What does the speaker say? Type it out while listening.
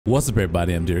What's up,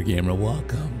 everybody? I'm Dear Gamer.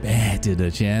 Welcome back to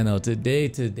the channel.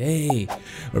 Today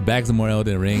we're back to more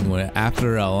Elden Ring, where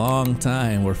after a long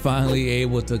time we're finally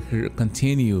able to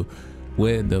continue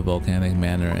with the Volcanic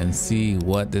Manor and see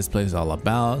what this place is all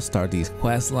about, start these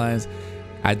quest lines.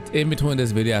 In between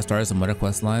this video I started some other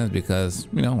quest lines because,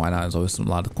 you know, why not? There's always a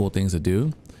lot of cool things to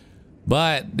do.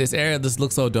 But this area just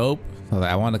looks so dope. So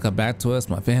I want to come back to us,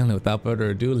 my family. Without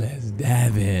further ado, let's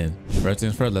dive in. First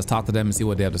things first, let's talk to them and see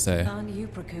what they have to say. Aren't you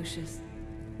precocious?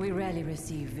 We rarely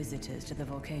receive visitors to the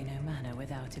Volcano Manor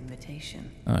without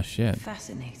invitation. Oh shit.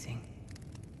 Fascinating.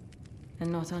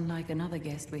 And not unlike another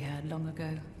guest we had long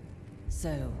ago.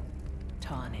 So,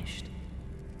 tarnished.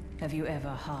 Have you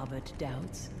ever harbored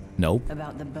doubts? Nope.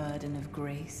 About the burden of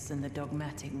grace and the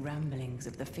dogmatic ramblings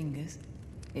of the fingers?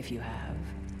 If you have,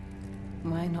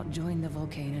 why not join the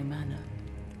Volcano Manor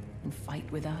and fight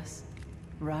with us,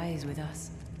 rise with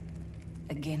us,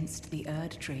 against the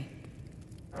Erd Tree?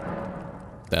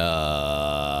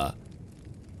 I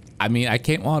mean, I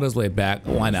came all this way back.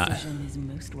 Why not? Your decision is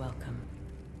most welcome.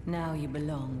 Now you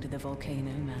belong to the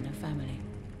Volcano Manor family.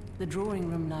 The drawing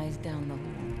room lies down the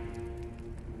hall.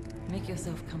 Make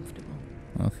yourself comfortable.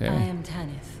 Okay. I am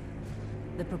Tanith,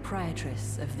 the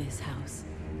proprietress of this house.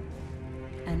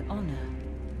 An honor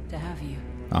to have you.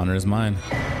 Honor is mine.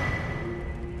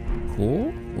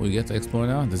 Cool. We get to explore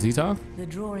now. Does he talk? The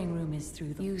drawing room is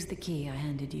through the... Use the key I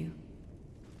handed you.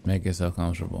 Make yourself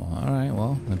comfortable. All right.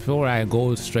 Well, before I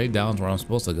go straight down to where I'm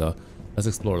supposed to go, let's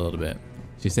explore a little bit.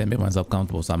 She said make myself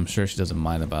comfortable, so I'm sure she doesn't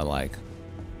mind if I, like,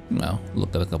 you know,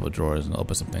 look at a couple of drawers and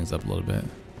open some things up a little bit.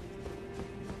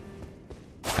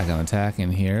 I can attack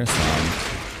in here, so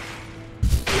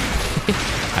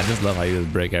I just love how you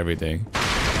just break everything.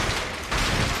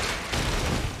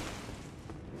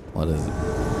 What is it?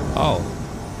 Oh.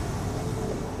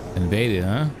 Invaded,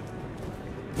 huh?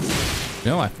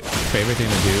 You know my favorite thing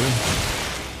to do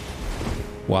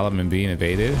while I'm being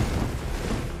invaded?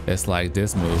 It's like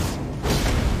this move.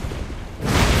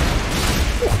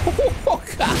 Oh,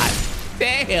 God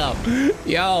damn.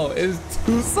 Yo, it's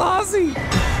too saucy.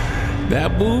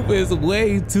 That move is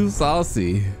way too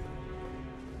saucy.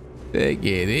 Take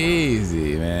it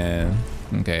easy, man.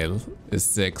 Okay, it's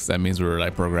 6. That means we're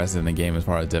like progressing in the game as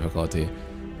far as difficulty.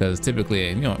 Because typically,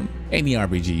 you know, any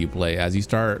RPG you play, as you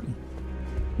start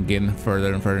getting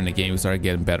further and further in the game, you start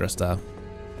getting better stuff.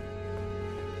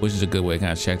 Which is a good way to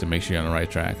kind of check to make sure you're on the right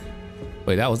track.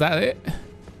 Wait, was that it?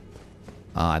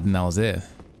 I think that was it.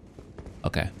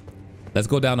 Okay. Let's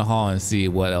go down the hall and see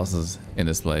what else is in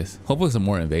this place. Hopefully some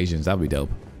more invasions. That'd be dope.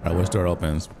 All right, which door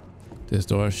opens? This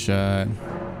door shut.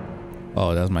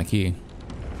 Oh, that's my key.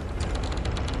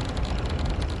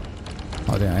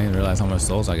 Oh, damn, I didn't realize how much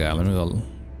souls I got. Let me go.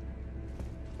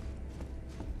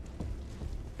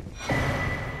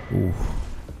 Ooh.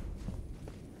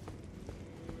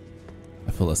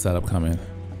 I feel a setup coming.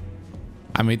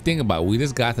 I mean, think about it. We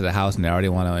just got to the house and they already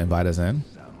want to invite us in.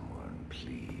 Someone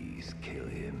please kill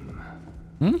him.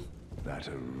 Hmm? That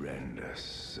horrendous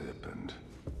serpent.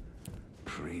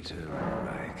 Praetor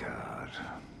Rykard.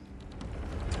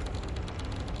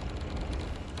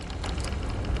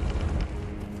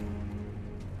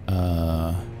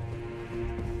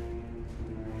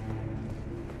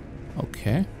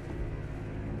 Okay.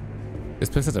 This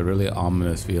place has a really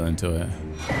ominous feeling to it.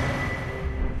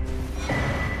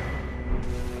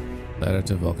 Letter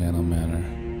to Volcano Manor.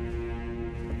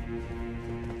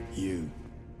 You.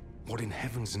 What in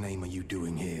heaven's name are you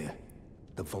doing here?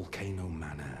 The Volcano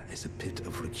Manor is a pit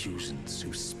of recusants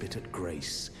who spit at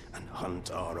grace and hunt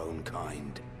our own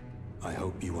kind. I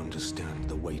hope you understand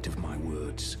the weight of my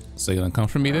words. So you're gonna come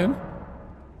for me then?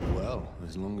 Well,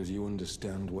 as long as you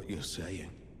understand what you're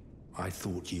saying. I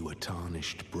thought you were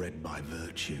tarnished, bred by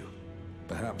virtue.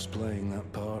 Perhaps playing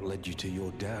that part led you to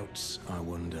your doubts, I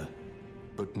wonder.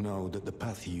 But know that the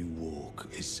path you walk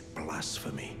is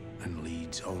blasphemy and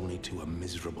leads only to a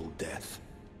miserable death.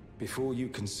 Before you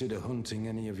consider hunting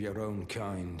any of your own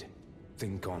kind,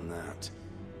 think on that.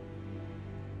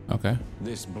 Okay.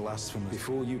 This blasphemy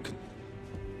before you can...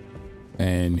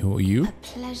 And who are you? A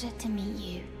pleasure to meet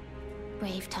you,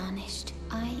 brave Tarnished.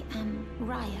 I am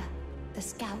Raya, the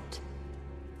Scout.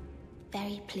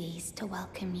 Very pleased to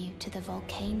welcome you to the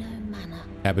Volcano Manor.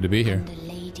 Happy to be here. Under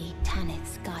Lady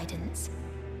Tanith's guidance.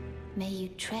 May you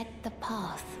tread the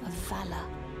path of valor.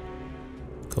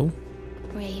 Cool.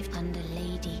 Brave under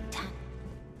Lady Tan.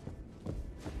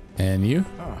 And you?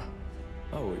 Ah.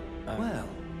 Oh, well,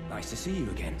 nice to see you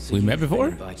again. So We met you've before?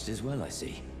 been invited as well, I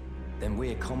see. Then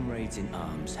we're comrades in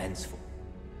arms henceforth.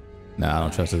 Nah, I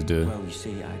don't trust this dude. Well, you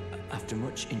see, after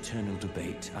much internal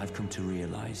debate, I've come to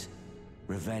realize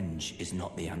revenge is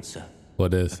not the answer.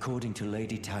 What is? According to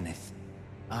Lady Tanith,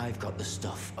 I've got the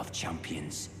stuff of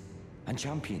champions. And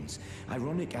champions,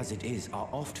 ironic as it is, are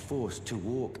oft forced to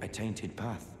walk a tainted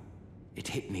path. It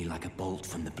hit me like a bolt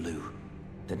from the blue,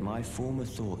 that my former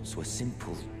thoughts were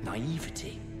simple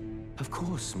naivety. Of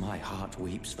course my heart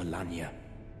weeps for Lanya.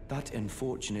 That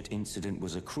unfortunate incident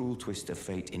was a cruel twist of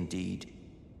fate indeed.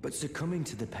 But succumbing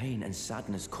to the pain and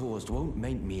sadness caused won't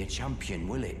make me a champion,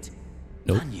 will it?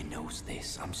 Nope. Lanya knows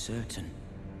this, I'm certain.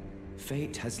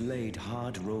 Fate has laid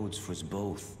hard roads for us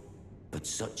both, but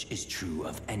such is true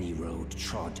of any road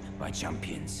trod by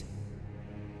champions.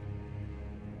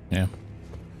 Yeah.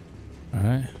 All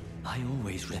right. I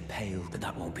always repale that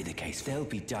that won't be the case. There'll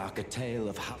be darker tale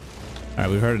of how... All right,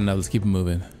 we've heard enough. Let's keep it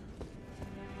moving.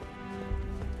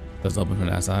 Let's open from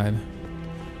that side.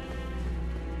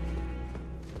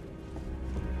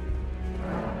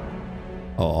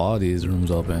 Oh, all these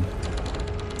rooms open.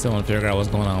 Someone figure out what's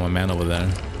going on with man over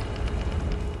there.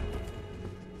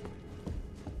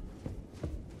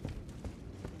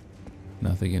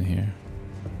 Nothing in here.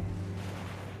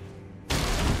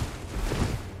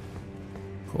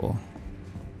 Cool.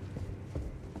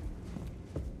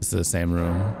 This is the same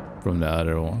room from the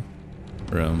other one.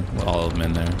 Room with all of them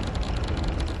in there.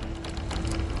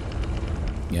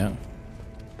 Yeah.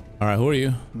 All right, who are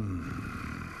you?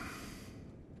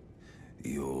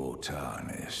 You're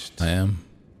tarnished. I am.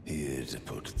 Here to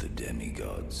put the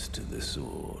demigods to the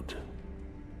sword.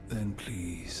 Then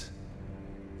please,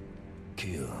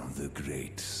 kill the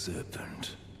great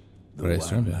serpent. The Great one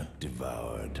serpent. that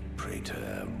devoured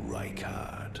Praetor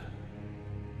Rykard.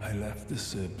 I left the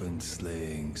serpent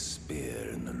slaying spear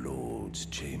in the Lord's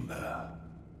chamber.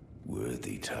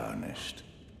 Worthy tarnished.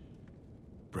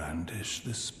 Brandish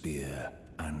the spear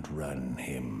and run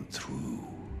him through.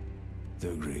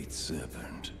 The great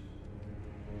serpent.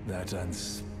 That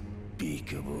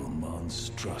unspeakable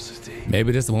monstrosity.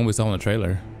 Maybe this is the one we saw in the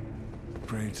trailer.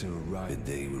 Praetor Rykard,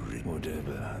 they were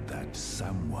whatever that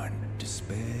someone to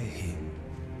spare him.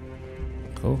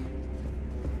 Cool.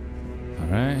 All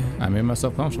right, I made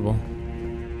myself comfortable.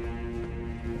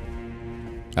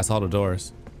 That's all the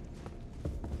doors.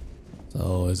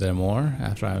 So is there more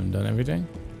after I've done everything?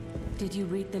 Did you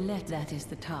read the letter? That is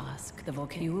the task. The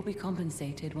volcano. You will be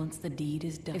compensated once the deed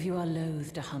is done. If you are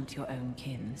loath to hunt your own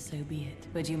kin, so be it.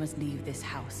 But you must leave this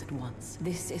house at once.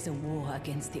 This is a war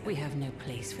against the... We have no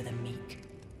place for the meek.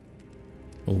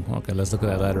 Oh, okay, let's look at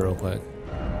that letter real quick.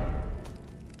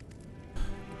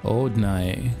 Old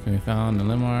Knight. Can be found in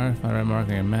the Limar. Find a red mark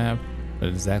on your map. The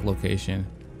exact location.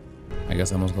 I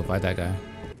guess I must go fight that guy.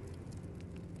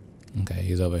 Okay,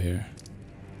 he's over here.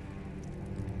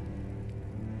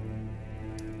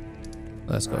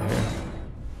 Let's go here.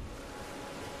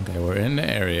 Okay, we're in the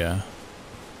area.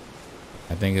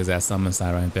 I think it's that summon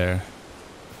sign right there.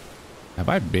 Have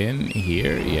I been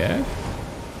here yet?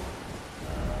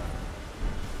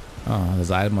 Oh, there's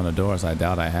an item on the door, so I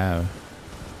doubt I have.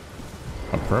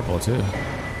 A purple too.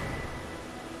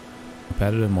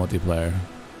 Competitive multiplayer.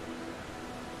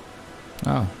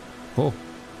 Oh, cool.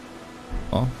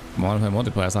 Well, I want to play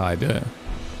multiplayer, that's how I do it.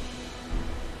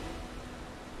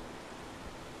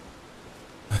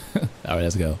 All right,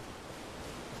 let's go.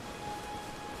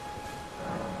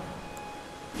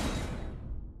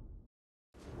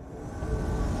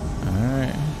 All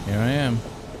right, here I am.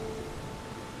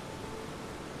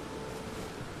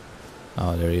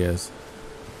 Oh, there he is.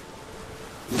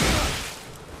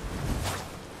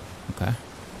 Okay.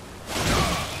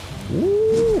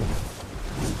 Woo.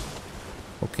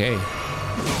 Okay.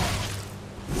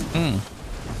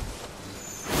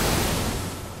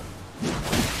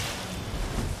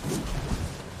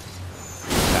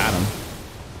 Got him.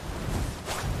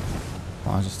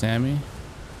 Launch a Sammy.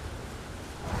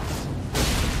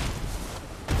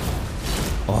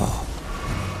 Oh.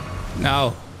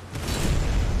 No.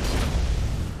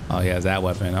 Oh, he has that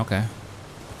weapon. Okay.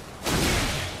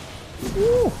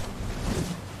 Woo.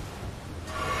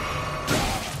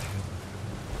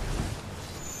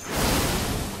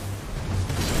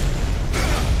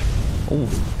 Ooh.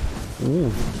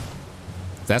 Ooh.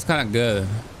 That's kind of good.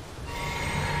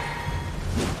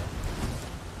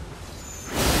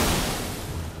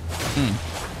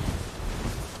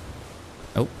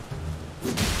 Oh.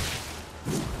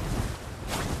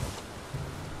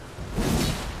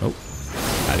 Oh.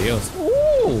 Adios.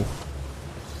 Ooh.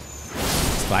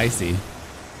 Spicy.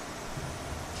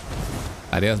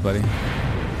 Adios, buddy.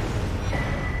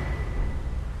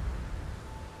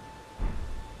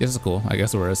 This is cool. I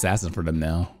guess we're assassins for them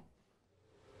now.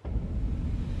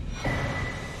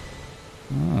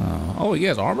 Oh, he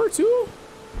has armor too?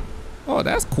 Oh,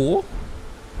 that's cool.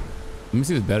 Let me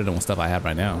see if it's better than what stuff I have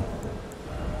right now.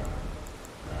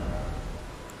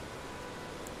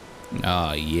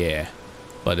 Oh yeah,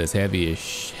 but it's heavy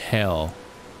as hell.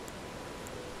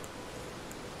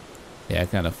 Yeah, I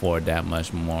can't afford that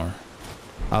much more.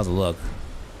 How's it look?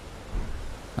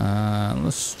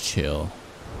 Let's chill.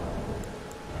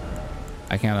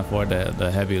 I can't afford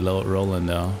the heavy load rolling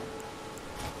though.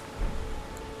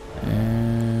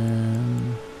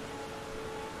 And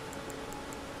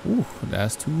ooh,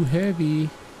 that's too heavy.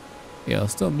 Yeah,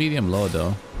 it's still medium low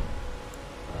though.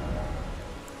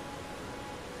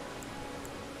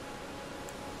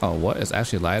 Oh, what? It's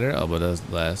actually lighter? Oh, but it's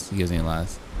less. It gives me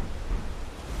less.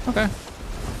 Okay,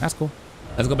 that's cool.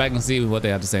 Let's go back and see what they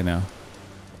have to say now.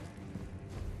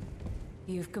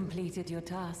 You've completed your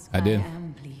task. I did. I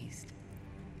am pleased.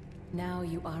 Now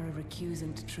you are a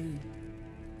recusant true,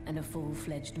 and a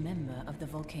full-fledged member of the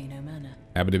Volcano Manor.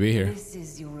 Happy to be here. This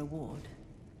is your reward,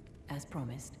 as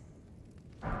promised.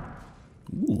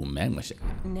 Ooh, magma shot.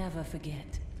 Never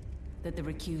forget that the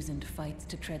recusant fights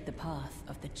to tread the path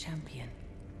of the champion.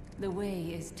 The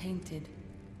way is tainted,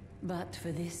 but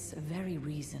for this very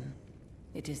reason,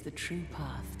 it is the true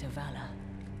path to valor.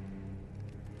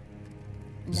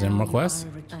 Is there more quests?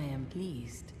 I am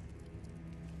pleased.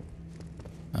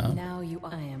 Oh. Now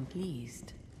I am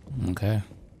pleased. Okay.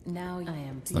 Now I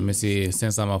am pleased. Let me see.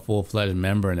 Since I'm a full-fledged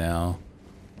member now,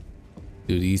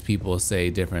 do these people say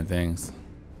different things?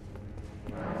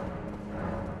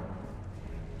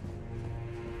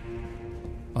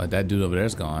 Oh, that dude over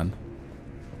there's gone.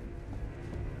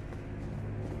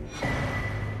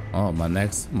 Oh, my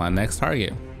next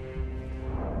target.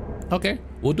 Okay,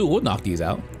 we'll knock these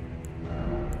out.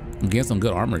 I'm getting some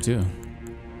good armor too.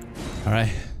 All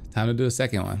right, time to do a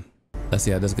second one. Let's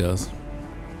see how this goes.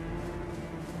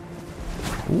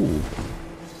 Ooh.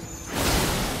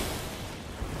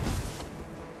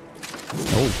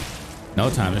 Oh, no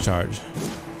time to charge.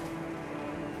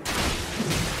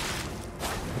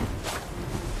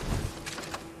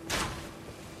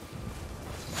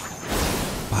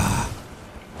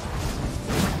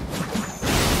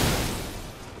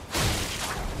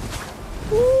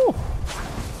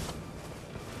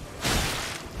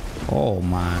 Oh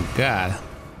my God.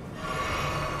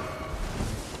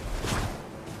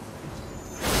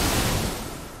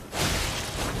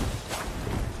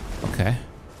 Okay.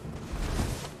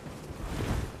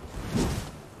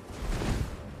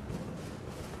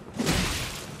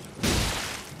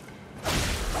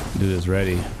 Dude is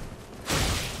ready.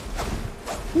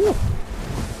 Woo.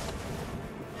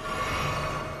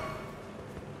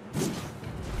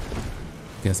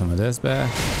 Get some of this back.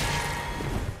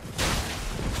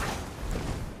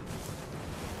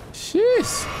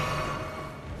 Jeez.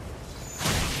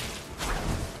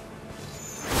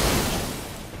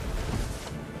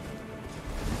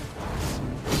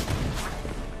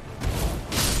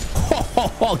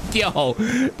 Oh, yo,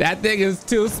 that thing is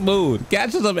too smooth.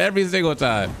 Catches them every single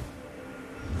time.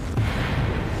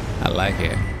 I like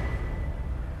it.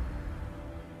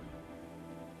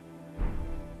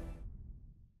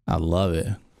 I love it.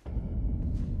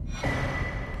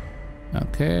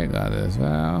 Okay, got this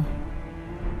valve.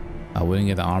 I wouldn't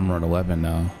get the armor or the weapon though.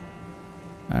 All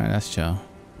right, that's chill.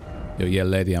 Yo, yeah,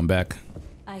 lady, I'm back.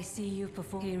 I see you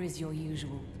perform. Here is your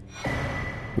usual.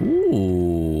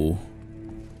 Ooh.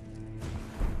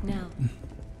 Now.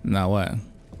 Now what?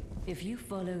 If you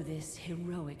follow this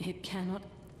heroic, it cannot.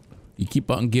 You keep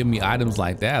on giving me items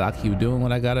like that, I'll keep doing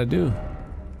what I gotta do.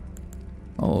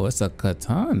 Oh, it's a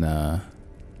katana.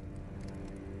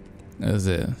 Is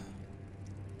it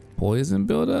poison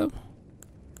buildup?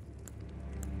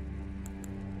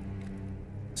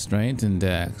 Strength and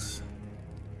dex.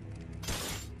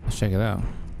 Let's check it out.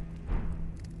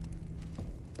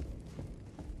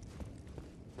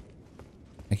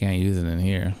 I can't use it in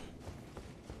here.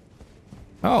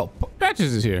 Oh,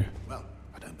 Patches is here. Well,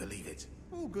 I don't believe it.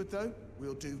 All good though.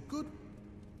 We'll do good.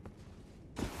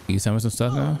 Can you send me some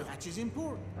stuff now? That is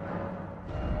important.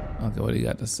 Okay, what do you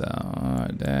got to sell?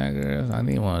 Alright, daggers. I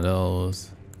need one of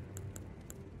those.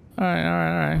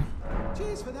 Alright.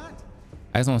 Cheers for that.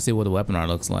 I just want to see what the weapon art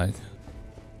looks like.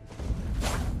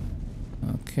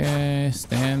 Okay,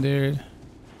 standard.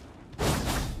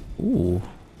 Ooh.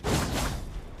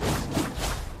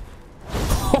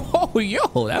 Oh,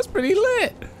 yo, that's pretty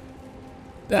lit.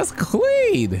 That's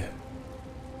clean.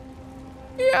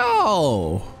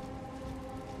 Yo.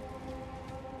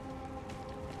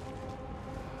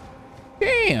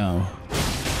 Damn.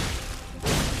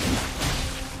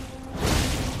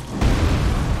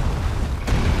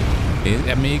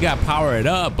 I mean, you got to power it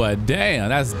up, but damn,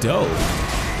 that's dope.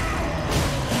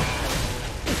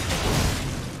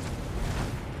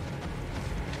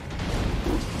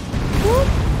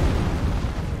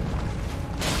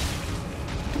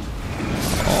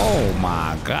 Oh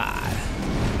my god.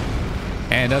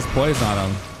 And that's poison on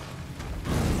him.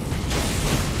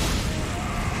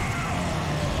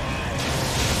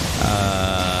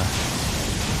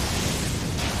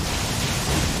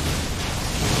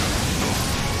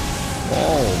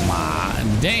 Oh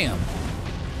my damn.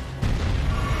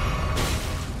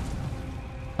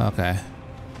 Okay.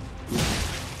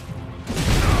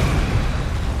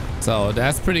 So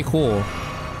that's pretty cool.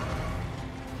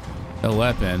 The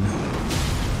weapon.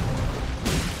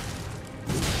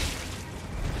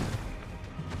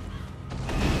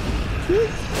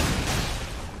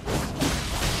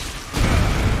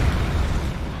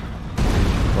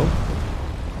 Oh.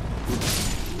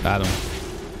 Got him.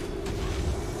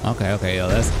 Okay, yo,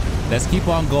 let's keep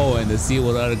on going to see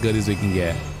what other goodies we can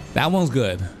get. That one's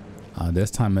good. This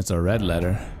time it's a red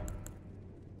letter.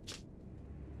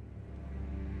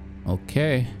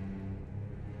 Okay.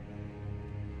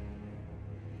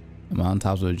 The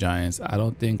mountaintops of the giants. I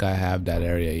don't think I have that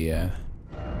area yet.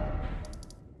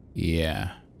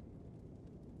 Yeah.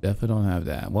 Definitely don't have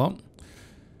that. Well,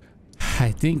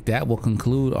 I think that will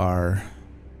conclude our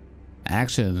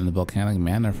action in the Volcanic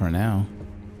Manor for now.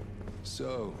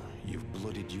 So, you've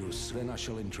blooded your son. I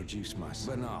shall introduce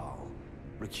myself. Banal.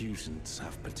 Recusants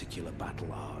have particular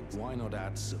battle odds. Why not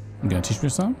add some? You gonna teach me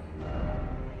some?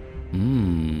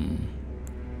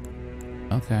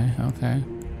 Okay.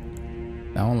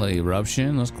 That one, like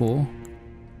eruption, that's cool.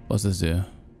 What's this do?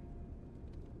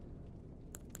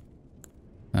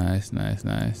 Nice.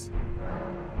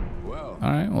 Well.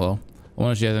 Alright, well, I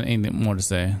wonder if she has anything more to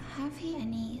say. Have you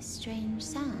any strange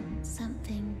sound?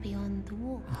 Something beyond the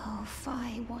wall? Oh,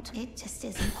 fie, what? It just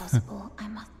isn't possible. I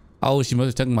must. Oh, she must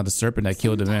be talking about the serpent that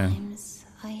killed the man. Sometimes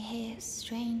I hear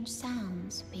strange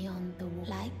sounds beyond the wall,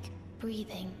 like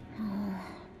breathing.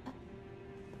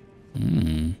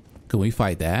 Can we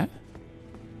fight that?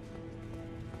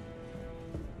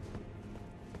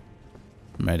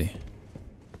 I'm ready.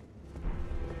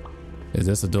 Is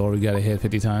this a door we gotta hit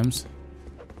 50 times?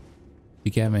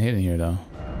 You can't hit in here though.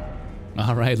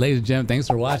 Alright, ladies and gentlemen, thanks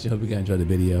for watching. Hope you guys enjoyed the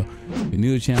video. If you're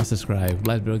new to the channel, subscribe.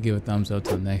 Like, bro, give a thumbs up.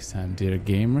 Till next time, dear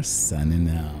gamers, signing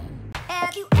out.